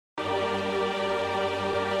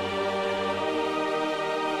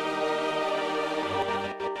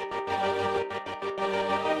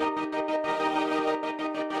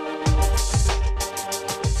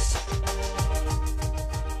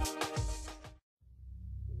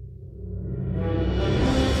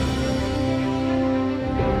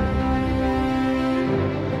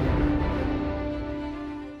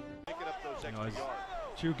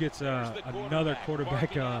True gets another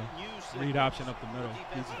quarterback read option up the middle.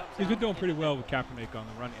 He's been doing pretty well with Kaepernick on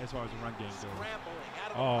the run as far as the run game goes.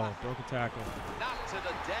 Oh, broken tackle.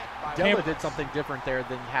 Della did something different there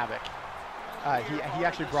than Havoc. He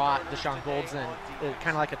actually brought Deshaun Golds in, kind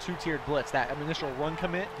of like a two-tiered blitz. That initial run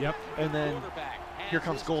commit, yep, and then here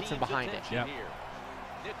comes Goldson behind it. Yep.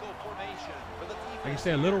 Like I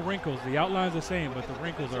said, little wrinkles. The outline's the same, but the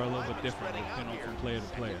wrinkles are a little bit different depending on from player to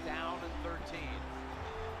player.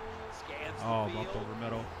 Oh, bumped over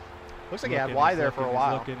middle. Looks like he had Y there for a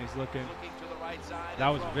while. He's looking. That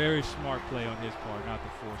was a very smart play on his part, not to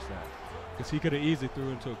force that. Because he could have easily threw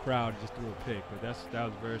into a crowd and just threw a pick, but that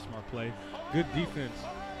was a very smart play. Good defense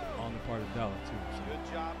on the part of Della, too. So. Good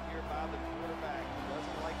job here by the quarterback. He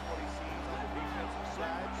doesn't like what he sees on the defensive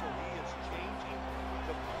side, so he is changing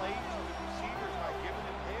the play to the receivers by giving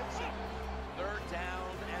him dancing. 3rd down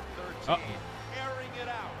and 13. Airing it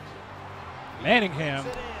out. Manningham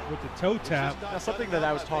with the toe tap. Now, something that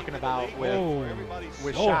I was talking about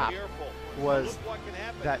with Shop was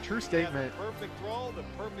that True Statement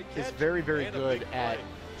is very, very good at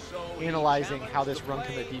analyzing how this run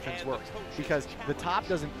commit defense works, because the top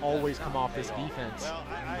doesn't always come off this defense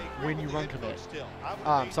when you run commit.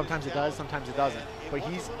 Sometimes it does, sometimes it doesn't. But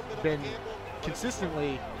he's been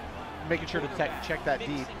consistently making sure to check that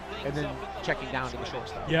deep and then checking down to the short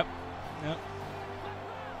stuff. Yep.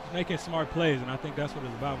 Making smart plays, and I think that's what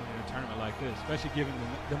it's about when you're in a tournament like this, especially given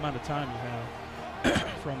the amount of time you have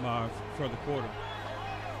for the quarter.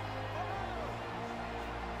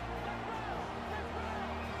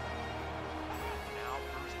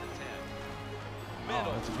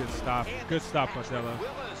 Oh, that's a good stop. Good stop by Della.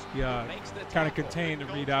 Yeah, kind of contained the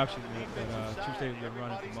read option that True State has been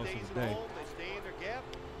running for most of the day.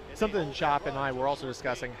 Something Shop and I were also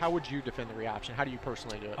discussing. How would you defend the read option? How do you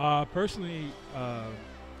personally do it? Personally,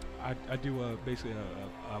 I do basically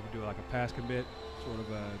I would do like a pass commit, sort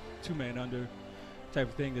of a 2-man under type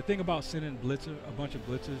of thing. The thing about sending a bunch of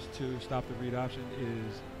blitzers to stop the read option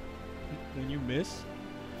is when you miss,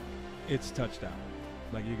 it's touchdown.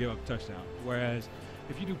 Like you give up a touchdown. Whereas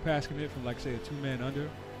if you do pass commit from like say a 2-man under,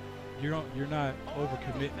 you're not over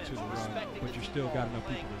committing to the run, but you still got enough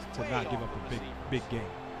people to not give up a big gain.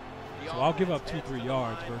 So I'll give up 2-3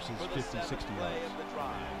 yards versus 50, 60 yards.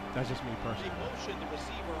 That's just me personally.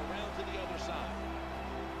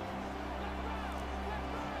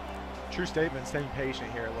 True Statement, staying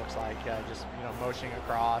patient here, it looks like. Just, motioning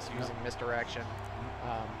across, using misdirection.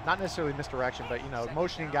 Not necessarily misdirection, but,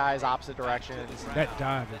 motioning guys opposite directions. That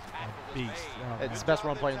dive is a beast. Oh, it's the best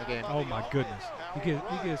run play in the game. Oh, my goodness. He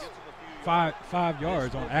gets five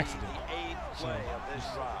yards on accident. So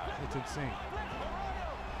it's insane.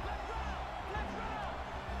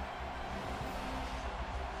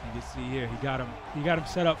 You can see here, he got him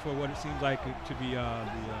set up for what it seems like to be the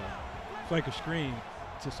flanker screen,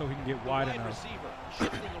 so he can get wide enough.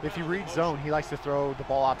 If he reads zone, he likes to throw the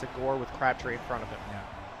ball out to Gore with Crabtree in front of him. Yeah.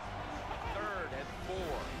 3rd and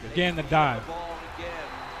 4. Again, the dive.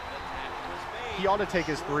 He ought to take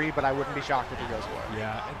his 3, but I wouldn't be shocked if he goes for it.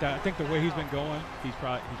 Yeah, I think the way he's been going, he's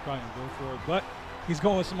probably going to go for it. But he's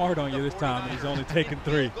going smart on you this time, and he's only taking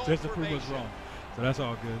 3 just to prove us wrong. So that's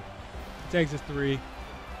all good. Takes his 3.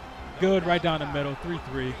 Good, right down the middle,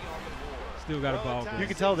 3-3. Still got a ball game. You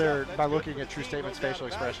can tell there by looking at True Statement's facial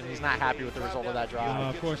expression, he's not happy with the result of that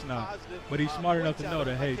drive. Of course not. But he's smart enough to know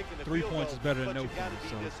that, hey, 3 points is better than no points.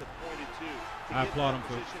 So I applaud him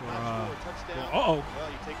for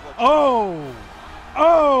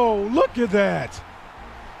Oh, look at that.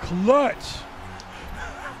 Clutch.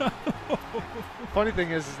 Funny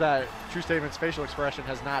thing is that True Statement's facial expression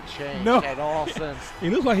has not changed at all since. He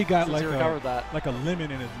looks like he got like a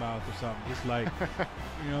lemon in his mouth or something. Just like,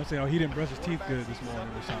 you know what I'm saying? Oh, he didn't brush his teeth good this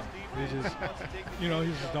morning or something. He just, he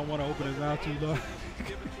just don't want to open his mouth too long.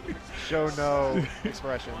 Show no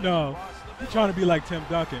expression. No. He's trying to be like Tim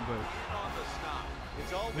Duncan, but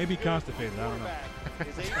maybe constipated. I don't know.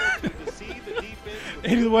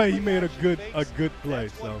 Either way, he made a good play.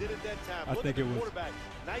 So I think it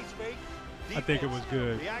was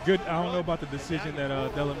good. Good. I don't know about the decision that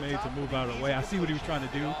Della made to move out of the way. I see what he was trying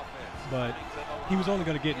to do, but he was only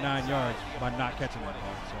going to get 9 yards by not catching that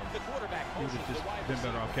ball. So he would have just been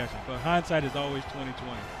better off catching. But hindsight is always 20/20.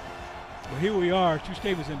 Well, here we are. True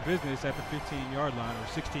State was in business at the 15-yard line, or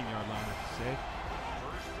 16-yard line, I should say.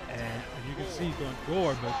 And you can see going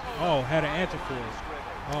Gore, but had an answer for it.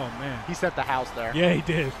 Oh man. He set the house there. Yeah, he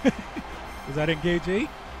did. Was that engage 8?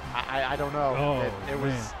 I don't know. Oh,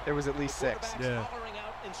 it was at least 6. Yeah.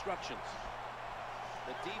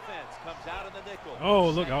 The defense comes out of the nickel. Oh,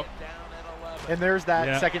 look out. And there's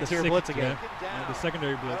that second tier blitz again. Yeah, the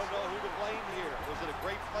secondary blitz. I don't know who to blame here. Was it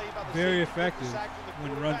very effective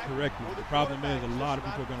when run correctly. The problem is a lot of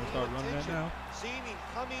people are going to start running that now,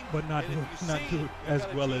 but not do it as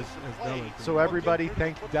well as Della. So everybody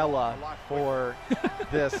thank Della for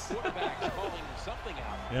this.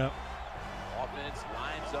 Yep. Offense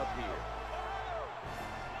lines up here.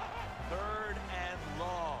 3rd and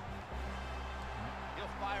long. He'll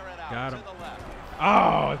fire it out Got to him. the left.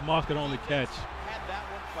 Oh, if Moss could only catch. Had that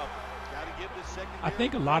one covered. Gotta give the secondary I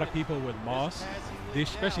think a lot of people with Moss,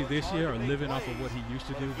 especially this year, are living off of what he used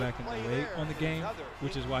to do back in 08 on the game,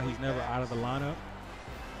 which is why he's never out of the lineup.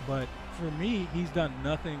 But for me, he's done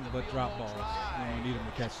nothing but drop balls when we need him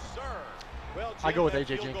to catch them. I go with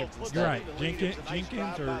A.J. Jenkins instead. You're right.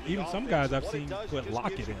 Jenkins, or even some guys I've seen put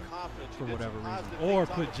Lockett in for whatever reason, or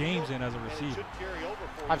put James in as a receiver.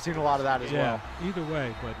 I've seen a lot of that as well. Either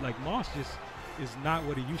way, but like Moss just is not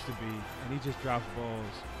what he used to be, and he just drops balls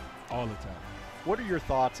all the time. What are your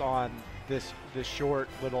thoughts on this short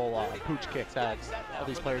little pooch kick that all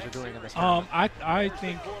these players are doing in this tournament? I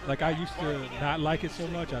think, like, I used to not like it so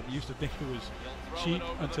much. I used to think it was cheap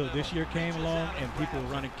until this year came along and people were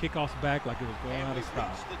running kickoffs back like it was going out of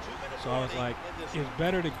style. So I was like, it's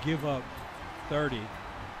better to give up 30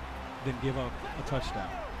 than give up a touchdown.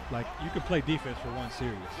 Like, you can play defense for one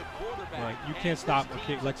series, but you can't stop a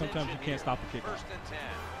kick. Like, sometimes you can't stop a kickoff.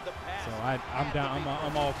 So I'm down.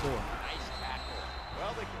 I'm all for it.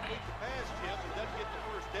 Well, they complete the pass, Jim. He doesn't get the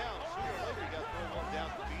first down. Sooner or later, you got to throw one down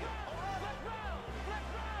the field.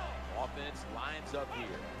 Offense lines up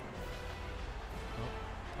here.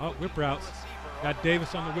 Oh, whip routes. Got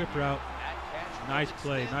Davis on the whip route. Nice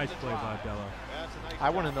play by Della. I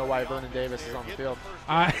want to know why Vernon Davis is on the field.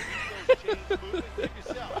 I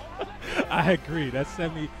agree. That's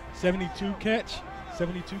 72 catch.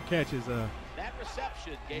 72 catch is a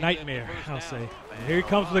nightmare, I'll say. And here he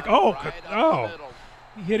comes with,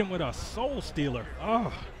 he hit him with a soul stealer.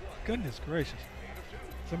 Oh, goodness gracious.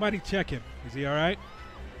 Somebody check him. Is he all right?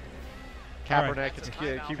 Kaepernick, it's a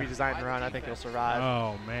QB designed to run. I think he'll survive.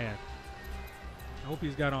 Oh, man. I hope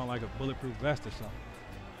he's got on like a bulletproof vest or something.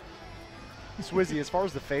 Swizzy, as far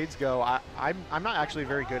as the fades go, I'm not actually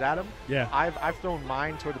very good at them. Yeah. I've thrown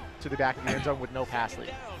mine to the back of the end zone with no pass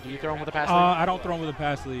lead. Do you throw them with a pass lead? I don't throw them with a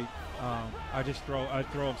pass lead. I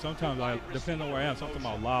throw them. Sometimes depending on where I am, sometimes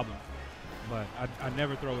I'll lob them. But I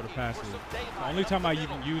never throw with a pass lead. The only time I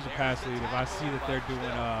even use a pass lead if I see that they're doing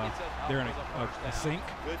they're in a sink,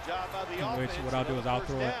 in which what I'll do is I'll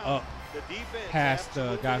throw it up past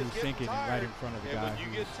the guy who's sinking and right in front of the guy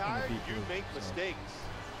who's in the deep blue. So,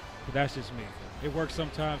 but that's just me. It works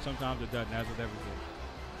sometimes it doesn't, as with everything.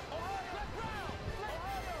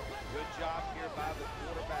 Good job here by the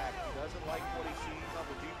quarterback. He doesn't like what he sees on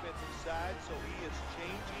the defensive side, so he is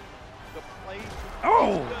changing the play to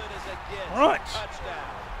crunch.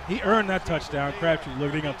 He earned that touchdown. Crabtree,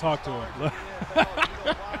 look, they're going to talk to him.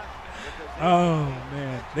 Oh,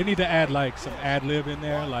 man. They need to add, like, some ad-lib in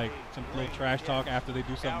there, like some little trash talk after they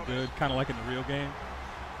do something good, kind of like in the real game.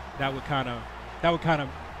 That would kind of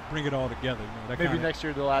bring it all together. You know, maybe next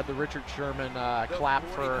year they'll add the Richard Sherman clap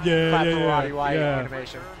for Roddy White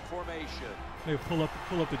animation. Maybe pull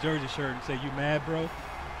up the jersey shirt and say, "You mad, bro?"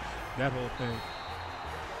 That whole thing.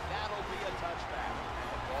 That'll be a touchback.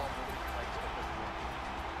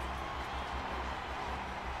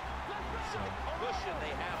 Cushion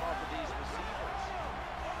they have off of these receivers.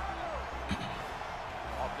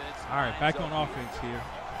 All right, back on offense here.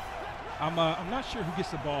 I'm not sure who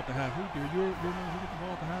gets the ball at the half. Who do you remember who gets the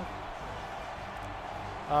ball at the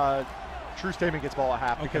half? True Statement gets ball at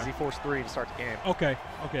half because he forced 3 to start the game. Okay,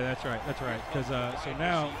 that's right. Because so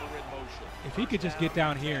now, if he could just get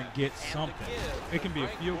down here and get something, it can be a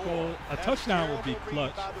field goal. A touchdown would be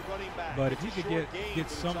clutch. But if he could get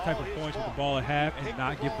some type of points with the ball at half and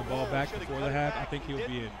not give the ball back before the half, I think he'll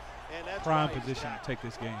be in prime position to take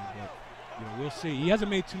this game. But we'll see. He hasn't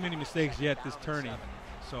made too many mistakes yet this tourney.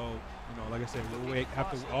 So, like I said, we'll wait.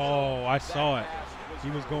 Oh, I saw it. He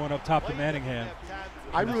was going up top to Manningham.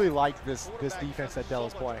 I really like this defense that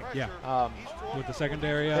Della's playing. Yeah. With the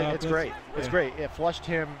secondary. It's great. It's great. It flushed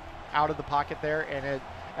him out of the pocket there, and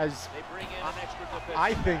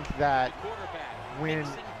I think that when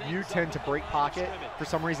you tend to break pocket, for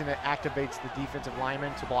some reason it activates the defensive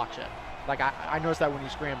lineman to block shit. Like I noticed that when you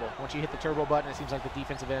scramble. Once you hit the turbo button, it seems like the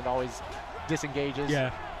defensive end always disengages.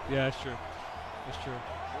 Yeah, that's true. That's true.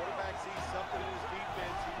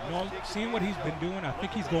 Seeing what he's been doing, I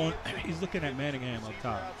think he's looking at Manningham up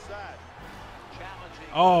top.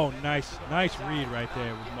 Oh, nice read right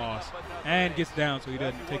there with Moss. And gets down so he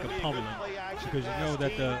doesn't take a pummeling, because you know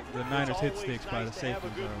that the Niners hit sticks by the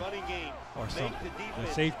safeties or something.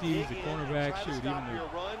 The safeties, the cornerbacks, shoot, even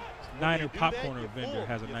Niner popcorn vendor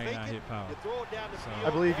has a 99 hit power. I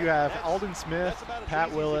believe you have Aldon Smith,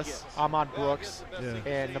 Pat Willis, Ahmad Brooks,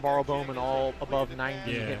 and Navarro Bowman all above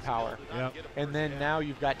 90 hit power. Yep. And then now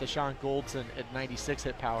you've got Deshaun Goldson at 96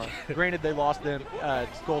 hit power. Granted, they lost them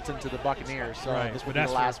Goldson to the Buccaneers, so this will be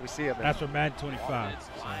the last we see of him. That's for Madden 25.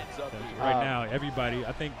 So right now, everybody,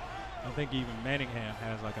 I think even Manningham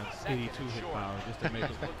has like a 82 hit power just to make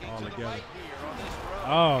it all together.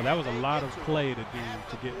 Oh, that was a lot of play to do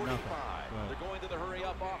to get nothing.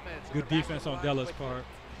 But good defense on Della's part.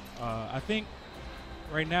 I think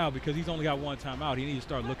right now, because he's only got one timeout, he needs to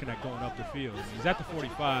start looking at going up the field. He's at the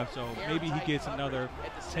 45, so maybe he gets another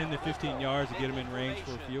 10 to 15 yards to get him in range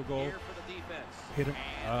for a field goal. Hit him.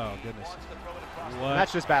 Oh, goodness. What?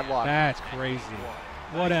 That's just bad luck. That's crazy.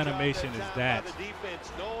 What animation is that?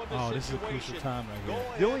 Oh, this is a crucial time right here.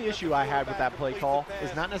 The only issue I had with that play call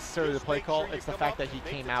is not necessarily the play call, it's the fact that he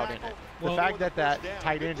came out in it. The fact that that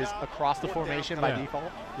tight end is across the formation by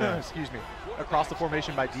default, excuse me, across the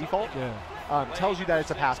formation by default, tells you that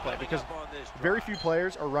it's a pass play, because very few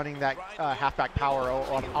players are running that halfback power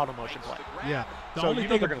on auto motion play. Yeah. The so only you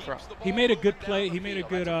thing know they're going to throw. He made a good play. He made a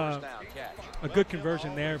good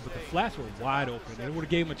conversion there, but the flats were wide open. And it would have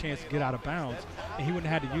gave him a chance to get out of bounds, and he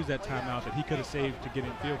wouldn't have had to use that timeout that he could have saved to get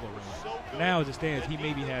in field goal range. Now, as it stands, he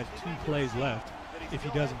maybe has 2 plays left if he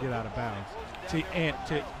doesn't get out of bounds to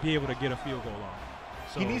be able to get a field goal on.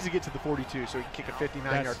 So he needs to get to the 42 so he can kick a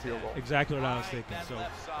 59-yard field goal. Exactly what I was thinking. So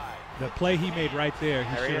the play he made right there,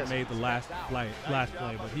 he should have made the last play,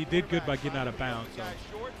 but he did good by getting out of bounds. So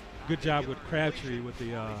good job with Crabtree with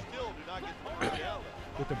the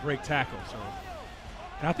break tackle. So,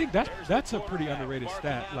 and I think that's a pretty underrated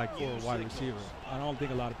stat, like for a wide receiver. I don't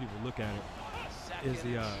think a lot of people look at it. Is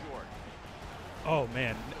the oh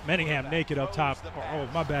man, Manningham naked up top. Oh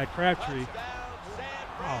my bad, Crabtree.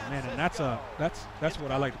 Oh man, and that's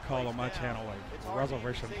what I like to call on my channel, like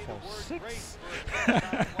reservation for 6.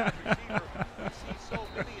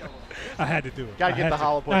 I had to do it. Gotta get the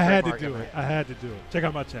Hollowpoint. I had to do it. I had to do it. Check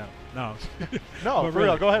out my channel. No. No, for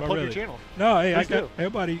real. Go ahead, plug your channel. No, hey, I got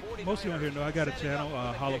everybody. Most of you on here know I got a channel,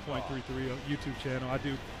 Hollowpoint 33, a YouTube channel. I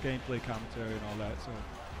do gameplay commentary and all that. So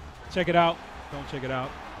check it out. Don't check it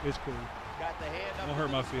out. It's cool. Won't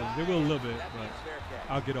hurt my feelings. It will a little bit, but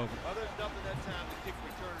I'll get over it.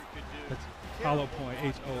 That's Hollowpoint,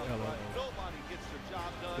 HOLLO. Nobody gets their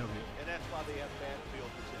job done, and that's why they have bad field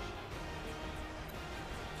position.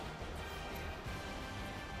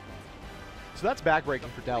 So that's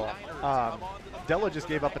backbreaking for Della. Della just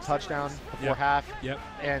gave up a touchdown before half,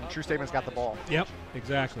 and True Statement's got the ball. Yep,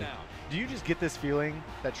 exactly. Do you just get this feeling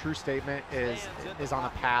that True Statement is on a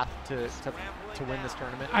path to win this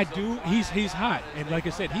tournament? I do. He's hot, and like I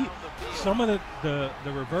said, some of the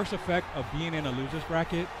reverse effect of being in a loser's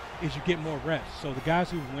bracket is you get more reps. So the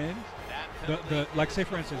guys who win, like say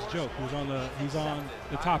for instance Joke, he's on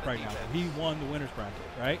the top right now. He won the winner's bracket,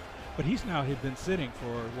 right? But he's been sitting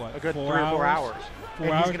for what, a good 4 3 or 4 hours. 4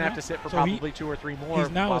 and hours he's gonna have to sit for probably 2 or 3 more.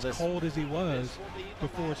 He's now as cold as he was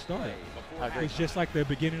before it started. It's just like the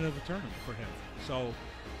beginning of the tournament for him. So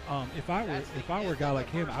if I were a guy like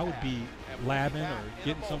him, I would be labbing or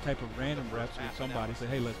getting some type of random reps with somebody. Say,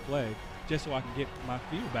 hey, let's play, just so I can get my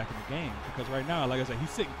feel back in the game. Because right now, like I said, he's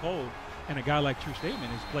sitting cold, and a guy like True Statement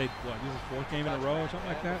has played what, this is his 4th game in a row or something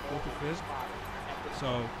like that, 4th or 5th.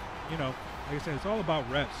 So like I said, it's all about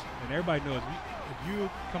reps, and everybody knows if you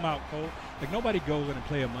come out cold, like nobody goes in and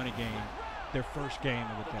play a money game their first game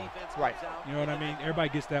of the day. Right. You know what I mean? Everybody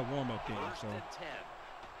gets that warm-up game. So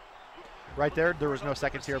right there was no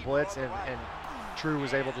second-tier blitz, and True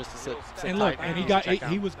was able just to sit and look, and he got 8.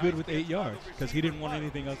 He was good with 8 yards because he didn't want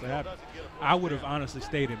anything else to happen. I would have honestly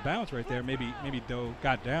stayed in bounds right there. Maybe Doe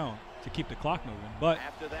got down to keep the clock moving. But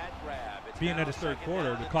being at his 3rd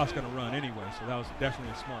quarter, the clock's going to run anyway. So that was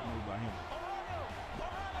definitely a smart move by him.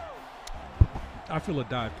 I feel a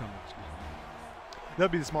dive coming.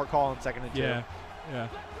 That'll be the smart call on 2nd and 2. Yeah.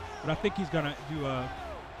 But I think he's going to do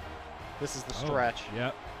this is the stretch.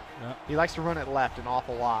 Yep. He likes to run it left an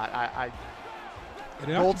awful lot.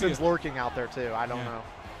 Goldson's lurking out there too. I don't know.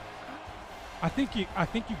 I think you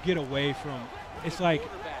get away from. It's like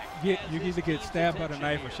you either get stabbed by the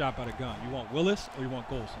knife or shot by the gun. You want Willis or you want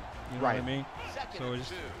Golson. You know what I mean? So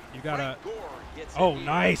you gotta. Oh,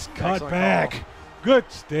 nice cut back. Good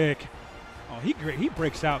stick. Oh, he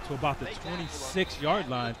breaks out to about the 26-yard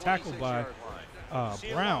line, tackled by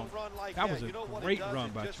Brown, that was a great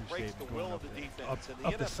run by True Statement going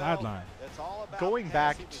up the sideline. Going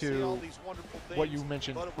back to what you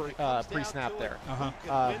mentioned pre-snap there,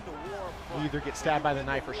 you either get stabbed by the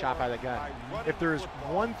knife or shot by the gun. If there's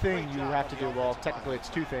one thing you have to do, well, technically it's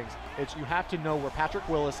two things. It's you have to know where Patrick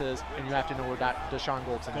Willis is, and you have to know where Deshaun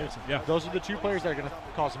Goldson is. Yeah. Those are the two players that are going to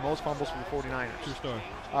cause the most fumbles for the 49ers. True story.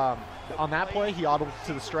 On that play, he audibled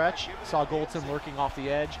to the stretch, saw Goldson lurking off the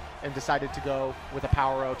edge, and decided to go with a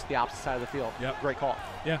power out to the opposite side of the field. Yep. Great call.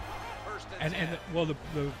 Yeah. And well, the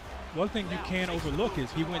one thing you can't overlook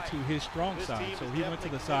is he went to his strong side. So he went to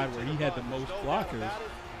the side where he had the most blockers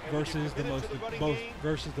versus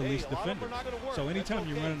the least defenders. So anytime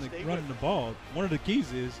you're running the ball, one of the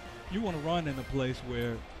keys is you want to run in a place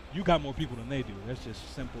where you got more people than they do. That's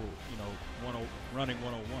just simple, running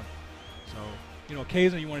 101. So,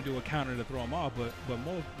 occasionally you want to do a counter to throw them off, but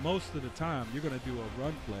most of the time you're going to do a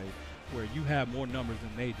run play where you have more numbers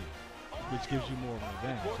than they do, which gives you more of an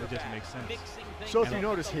advantage. It just makes sense. So if you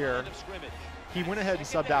notice here, he went ahead and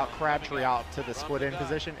subbed out Crabtree out to the split end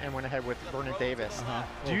position and went ahead with Vernon Davis.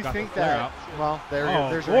 Do you think that, well,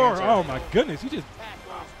 there's your answer. Oh my goodness, he just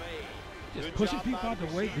pushing people out the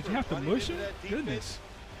way. Did you have to mush him? Goodness.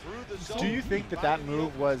 Do you think that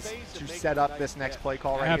move was to set up this next play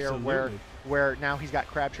call right Absolutely. here where now he's got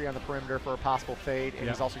Crabtree on the perimeter for a possible fade, and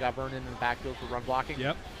he's also got Vernon in the backfield for run blocking?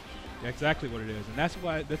 Yep. Exactly what it is. And that's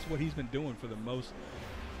what he's been doing for the most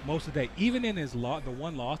of the day. Even in his the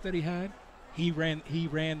one loss that he had, he ran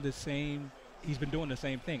the same. He's been doing the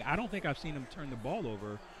same thing. I don't think I've seen him turn the ball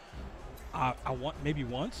over. Maybe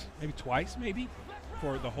once, maybe twice, maybe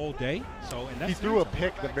for the whole day. So and that's he threw a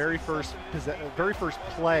pick the very first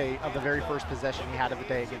play of the very first possession he had of the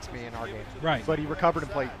day against me in our game. Right. But he recovered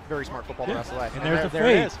and played very smart football the rest of the way. And there's the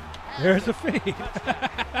fade. There's the fade.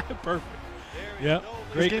 Perfect. Yep.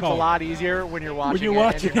 Great this game's call. a lot easier when you're watching and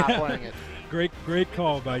you're not playing it. Great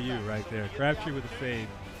call by you right there. Crabtree with the fade.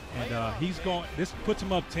 And he's going. This puts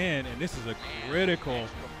him up 10, and this is a critical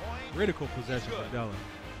possession for Della,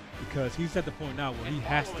 because he's at the point now where he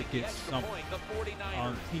has to get something.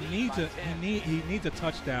 He needs a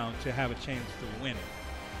touchdown to have a chance to win it,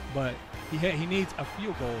 but he needs a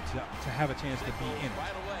field goal to have a chance to be in it.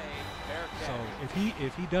 So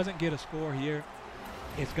if he doesn't get a score here,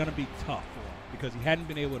 it's going to be tough for him, because he hadn't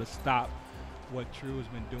been able to stop what True has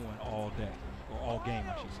been doing all day, or all game,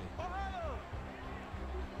 I should say.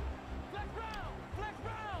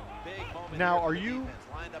 Now, are you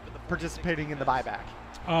participating in the buyback?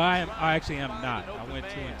 I actually am not. I went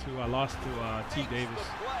 2-2. I lost to T. Davis,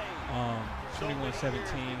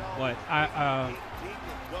 21-17. But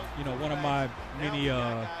one of my many,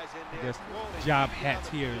 job hats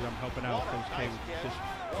here is I'm helping out Coach K with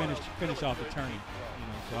just finish off the tourney.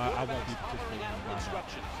 So I won't be participating in the buyback.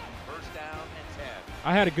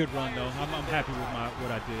 I had a good run though. I'm happy with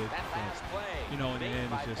what I did. But, in the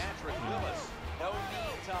end, it's just.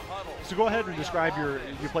 So go ahead and describe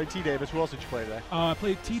you played T. Davis. Who else did you play today? I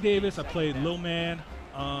played T. Davis. I played Lil Man.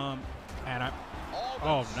 And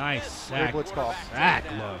nice sack. Sack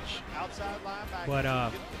lunch.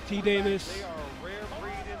 But T. Davis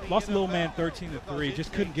lost Lil Man 13-3.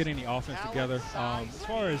 Just couldn't get any offense together. As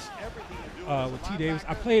far as with T. Davis,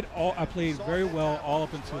 I played very well all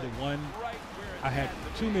up until the one. I had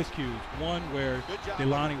two miscues. One where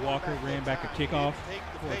Delonnie Walker ran back a kickoff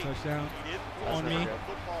for a touchdown on me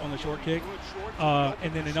on the short kick.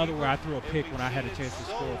 And then another where I threw a pick when I had a chance to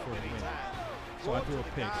score for the win. So I threw a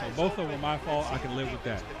pick. So both of them were my fault. I can live with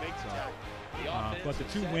that. So, but the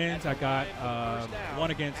two wins I got, one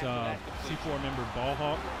against C4 member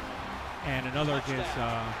Ballhawk, and another against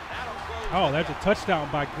that's a touchdown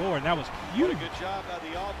by Gore, and that was beautiful.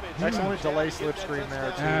 Excellent delay slip screen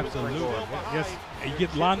there too. Absolutely. Yes, you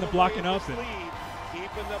get line the blocking up and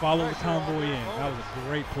follow the convoy in. That was a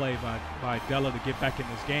great play by Della to get back in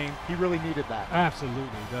this game. He really needed that. Absolutely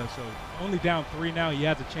does. So only down 3 now. He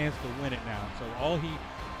has a chance to win it now. So all he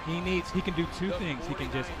needs, he can do two things. He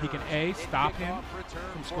can A, stop him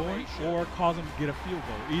from scoring, or cause him to get a field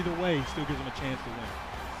goal. Either way, he still gives him a chance to win.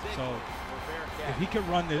 So if he can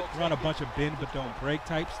run a bunch of bend but don't break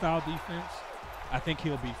type style defense, I think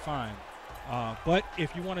he'll be fine. But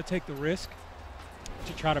if you want to take the risk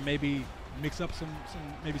to try to maybe mix up some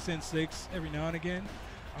maybe send 6 every now and again,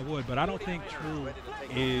 I would. But I don't think True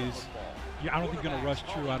is. I don't think you're going to rush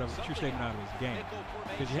True Statement out of his game,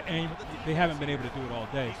 because they haven't been able to do it all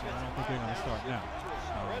day. So I don't think they're going to start now.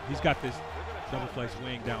 He's got this double flex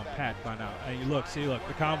wing down pat by now. And you look, the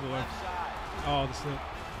convoy. Oh,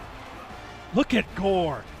 look at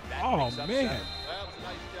Gore. Oh, man.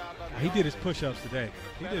 He did his push-ups today.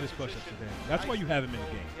 That's why you have him in the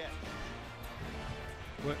game.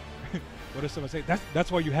 what does someone say?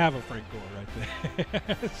 That's why you have a Frank Gore right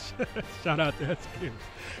there. Shout out to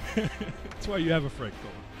SEAHAWKS. That's why you have a Frank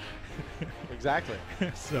Gore. Exactly.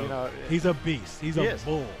 So you know, he's a beast. He's a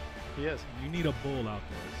bull. He is. You need a bull out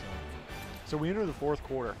there. So we enter the fourth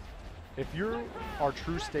quarter. If you're our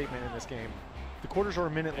true statement in this game, the quarters are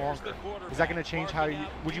a minute longer. Is that going to change how you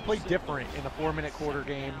 – would you play different in a 4-minute quarter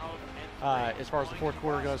game as far as the fourth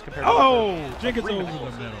quarter goes compared to Jenkins over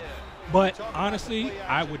the middle. But honestly,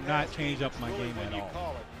 I would not change up my game at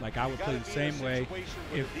all. Like, I would play the same way.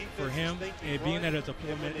 If for him, being that it's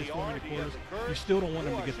 4-minute quarters, you still don't want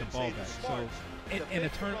him to get the ball back. So in a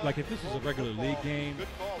turn, like if this is a regular league game,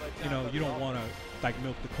 you know, you don't want to like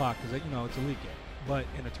milk the clock because you know it's a league game. But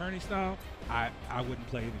in a tourney style, I wouldn't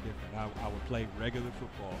play any different. I would play regular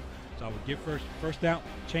football. So I would get first down,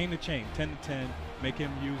 chain to chain, 10 to 10, make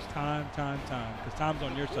him use time, because time's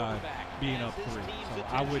on your side, being up 3. So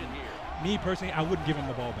I wouldn't, me personally, I wouldn't give him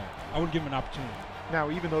the ball back. I wouldn't give him an opportunity. Now,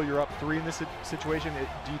 even though you're up 3 in this situation,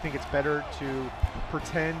 do you think it's better to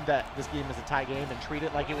pretend that this game is a tie game and treat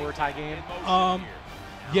it like it were a tie game?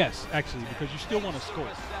 Yes, actually, because you still want to score.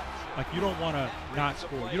 Like, you don't want to not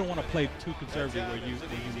score. You don't want to play too conservative where you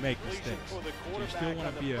make mistakes. So you still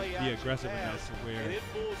want to be aggressive enough to where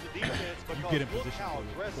you get in position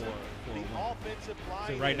for a win.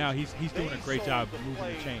 So right now he's doing a great job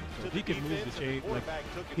moving the chain. So if he can move the chain, like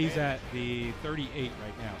he's at the 38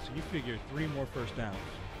 right now. So you figure 3 more first downs.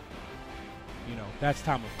 You know, that's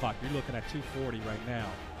time of clock. You're looking at 2:40 right now.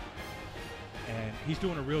 And he's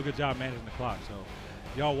doing a real good job managing the clock. So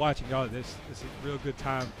y'all watching, y'all, this is real good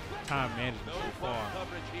time management so far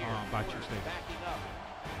by True State.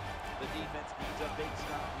 The defense needs a big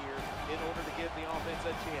stop here in order to give the offense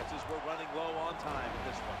a chance as we're running low on time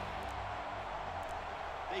in this one.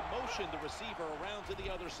 They motion the receiver around to the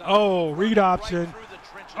other side. Oh, read option.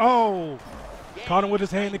 Oh, caught him with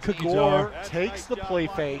his hand in the cookie jar. Takes the play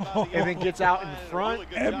fake and then gets out in front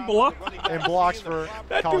and blocks for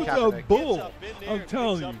that Colin dude's Kaepernick. a bull. I'm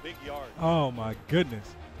telling you. Oh my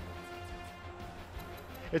goodness.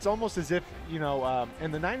 It's almost as if, you know,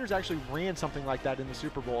 and the Niners actually ran something like that in the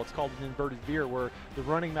Super Bowl. It's called an inverted veer, where the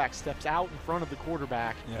running back steps out in front of the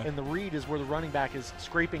quarterback, and the read is where the running back is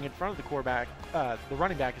scraping in front of the quarterback. The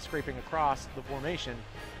running back is scraping across the formation,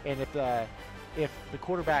 and if the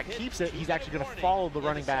quarterback keeps it, he's actually going to follow the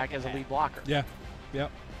running back as a lead blocker. Yeah,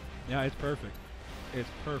 yep, yeah, it's perfect. It's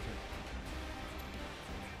perfect.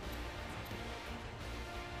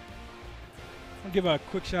 I'll give a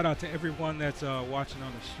quick shout out to everyone that's watching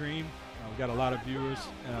on the stream. We've got a lot of viewers.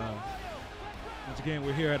 Once again,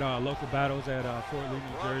 we're here at local battles at Fort Lee,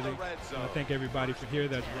 New Jersey. I thank everybody for here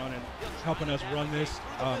that's helping us run this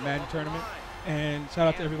Madden tournament. And shout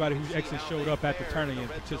out to everybody who actually showed up at the tournament and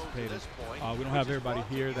participated. We don't have everybody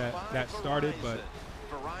here that started, but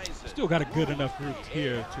still got a good enough group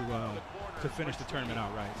here to finish the tournament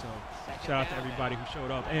out right. So shout out to everybody who showed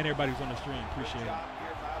up and everybody who's on the stream. Appreciate it.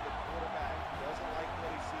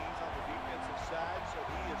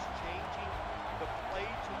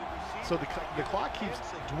 So the clock keeps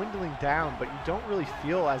dwindling down, but you don't really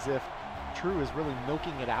feel as if True is really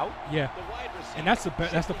milking it out. Yeah, and that's the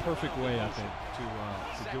perfect way, I think,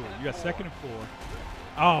 to do it. You got 2nd and 4.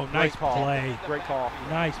 Oh, nice play. Great call.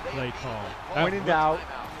 Nice play call. When in doubt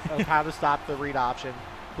of how to stop the read option,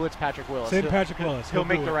 blitz Patrick Willis. Send Patrick Willis. He'll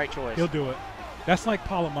make the right choice. He'll do it. That's like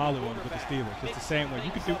Palomalu with the Steelers. It's the same way.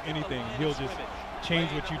 You can do anything. He'll just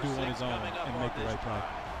change what you do on his own and make the right play.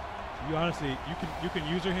 You honestly, you can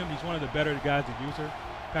user him. He's one of the better guys to user.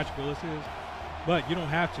 Patrick Willis is, but you don't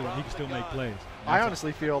have to, and he can still make plays. I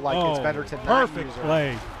honestly feel like it's better to not perfect use her.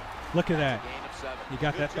 play. Look at that. You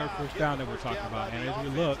got that 3rd first down that we're talking about, and as we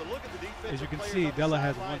look, as you can see, Della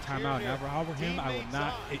has 1 timeout. Now, if I were him, I would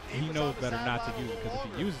not. He knows better not to use it, because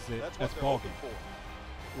if he uses it, that's ball game.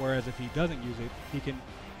 Whereas if he doesn't use it,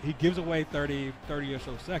 he gives away 30 or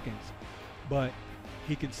so seconds, but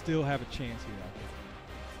he can still have a chance here.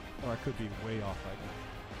 Or I could be way off right now.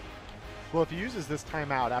 Well, if he uses this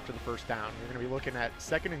timeout after the first down, you're going to be looking at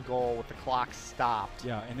 2nd and goal with the clock stopped.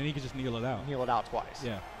 Yeah, and then he can just kneel it out. Kneel it out twice.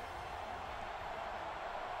 Yeah.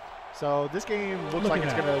 So this game looks like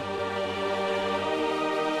it's going to